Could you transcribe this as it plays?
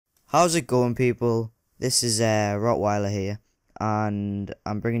How's it going, people? This is Rottweiler here, and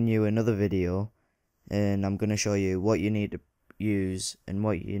I'm bringing you another video, and I'm going to show you what you need to use and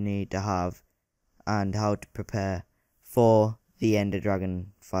what you need to have and how to prepare for the Ender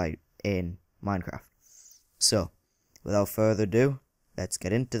Dragon fight in Minecraft. So, without further ado, let's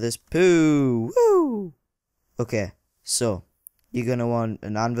get into this poo! Woo! Okay, so you're going to want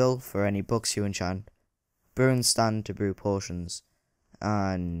an anvil for any books you enchant, brewing stand to brew potions,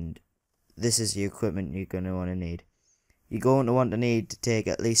 and this is the equipment you're going to want to need. You're going to want to need to take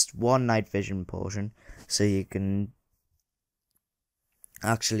at least one night vision potion so you can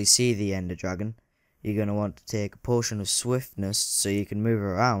actually see the Ender Dragon. You're going to want to take a potion of swiftness so you can move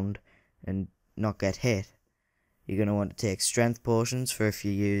around and not get hit. You're going to want to take strength potions for if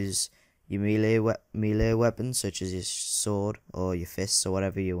you use your melee weapons such as your sword or your fists or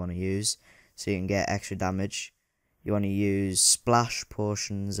whatever you want to use so you can get extra damage. You want to use splash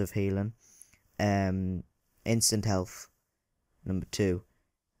potions of healing. Instant health, number 2.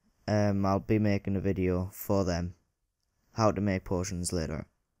 I'll be making a video for them, how to make potions later.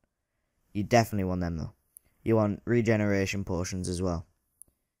 You definitely want them though. You want regeneration potions as well.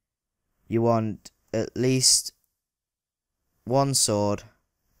 You want at least one sword,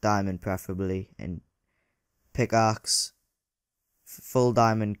 diamond preferably, and pickaxe, full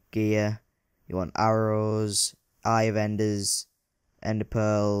diamond gear. You want arrows, eye of enders, ender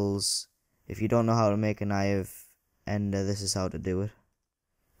pearls. If you don't know how to make an eye of ender, this is how to do it.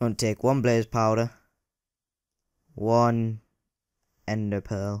 You want to take one blaze powder, one ender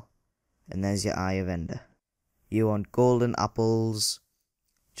pearl, and there's your eye of ender. You want golden apples,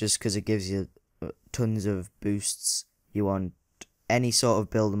 just because it gives you tons of boosts. You want any sort of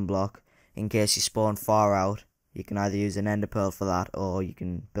building block, in case you spawn far out. You can either use an ender pearl for that, or you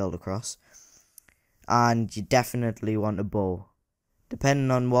can build across. And you definitely want a bow.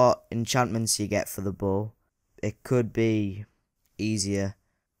 Depending on what enchantments you get for the bow, it could be easier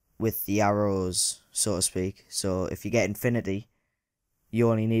with the arrows, so to speak. So if you get infinity, you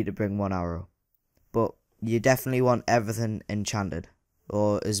only need to bring one arrow. But you definitely want everything enchanted,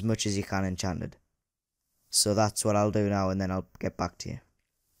 or as much as you can enchanted. So that's what I'll do now, and then I'll get back to you.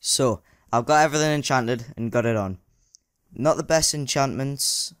 So, I've got everything enchanted and got it on. Not the best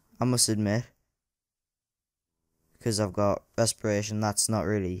enchantments, I must admit, because I've got respiration. That's not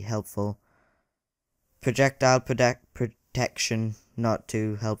really helpful. Projectile protection, not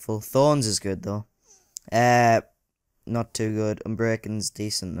too helpful. Thorns is good though. Not too good. Unbreaking's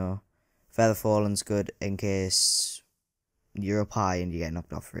decent though. Feather falling's good in case you're up high and you get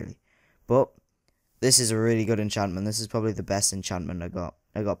knocked off, really. But this is a really good enchantment. This is probably the best enchantment I got.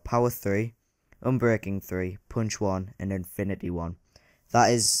 I got power 3, unbreaking 3, punch 1, and infinity 1. That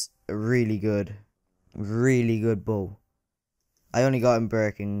is a really good bow. I only got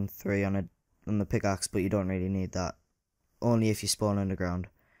unbreaking 3 on the pickaxe, but you don't really need that. Only if you spawn underground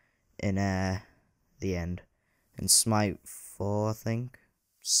in the end. And smite 4, I think.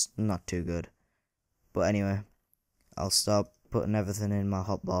 It's not too good. But anyway, I'll stop putting everything in my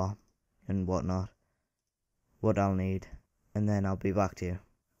hotbar and whatnot. What I'll need, and then I'll be back to you.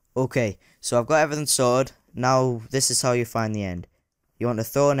 Okay, so I've got everything sorted. Now this is how you find the end. You want to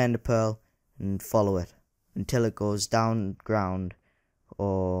throw an ender pearl and follow it until it goes down ground,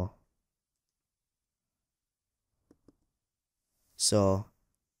 or so.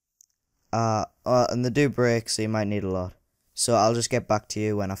 And they do break, so you might need a lot. So I'll just get back to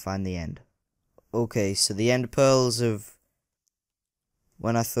you when I find the end. Okay, so the ender pearls of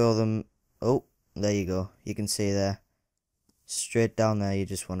when I throw them. Oh, there you go. You can see there. Straight down there, you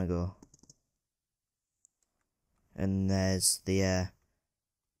just want to go. And there's the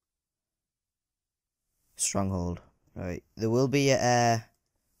stronghold. Right, there will be a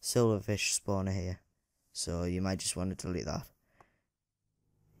silverfish spawner here, so you might just want to delete that.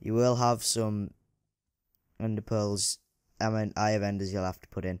 You will have some ender pearls, eye of enders you'll have to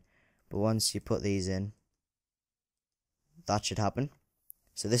put in, but once you put these in, that should happen.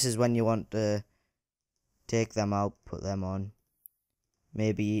 So this is when you want to take them out, put them on,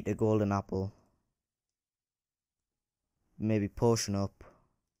 maybe eat a golden apple, maybe potion up,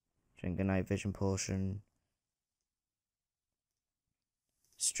 drink a night vision potion,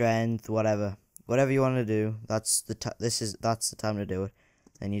 strength, whatever you want to do. That's the time to do it.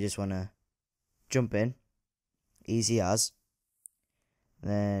 Then you just want to jump in, easy as.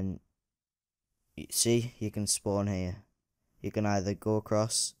 Then see, you can spawn here. You can either go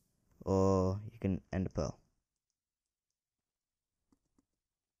across or you can ender pearl,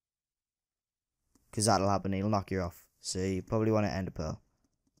 because that'll happen. He'll knock you off. So you probably want to ender pearl.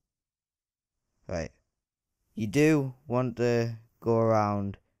 Right. You do want to go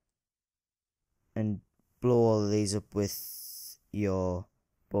around these up with your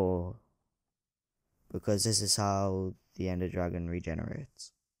bow, because this is how the Ender Dragon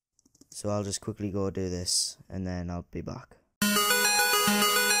regenerates. So I'll just quickly go do this, and then I'll be back.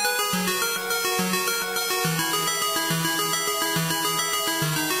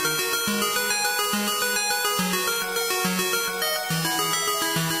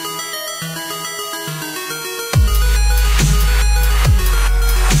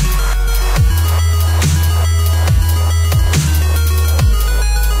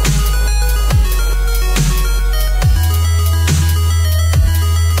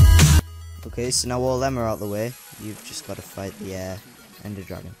 Okay, so now all them are out the way. You've just got to fight the Ender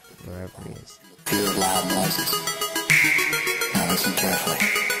Dragon, wherever he is. Fear of loud noises. Now listen carefully.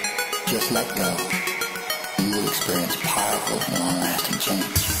 Just let go. You will experience powerful and long-lasting change.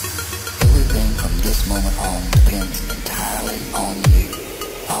 Everything from this moment on depends entirely on you.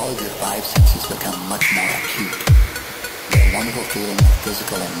 All of your five senses become much more acute. Get a wonderful feeling of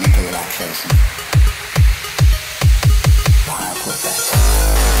physical and mental relaxation. Powerful effects.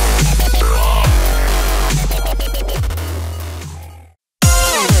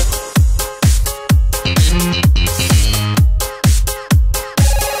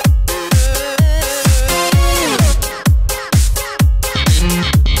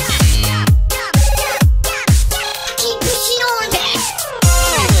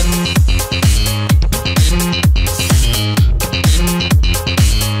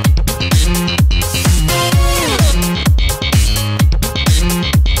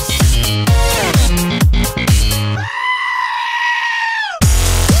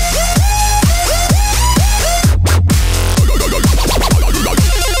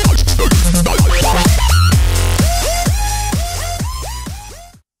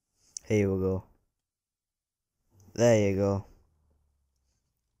 Here we go. There you go.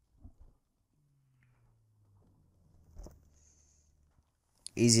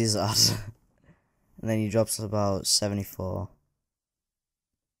 Easy as that. And then he drops about 74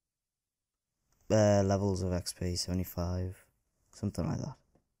 levels of XP, 75, something like that.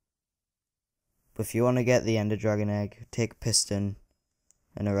 But if you want to get the Ender Dragon egg, take a piston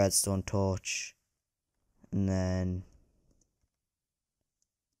and a redstone torch, and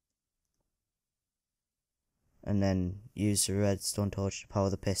then use the redstone torch to power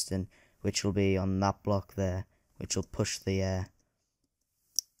the piston, which will be on that block there, which will push the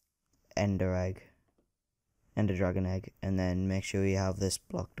Ender Dragon egg, and then make sure you have this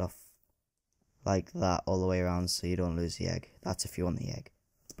blocked off like that all the way around so you don't lose the egg. That's if you want the egg.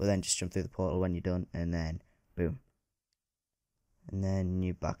 But then just jump through the portal when you're done, and then boom. And then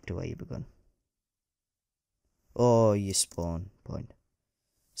you're back to where you begun. Or you spawn point.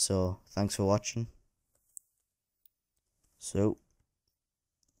 So, thanks for watching.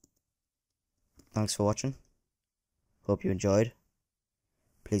 Thanks for watching. Hope you enjoyed.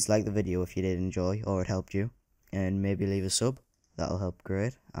 Please like the video if you did enjoy or it helped you. And maybe leave a sub. That'll help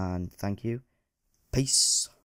great. And thank you. Peace.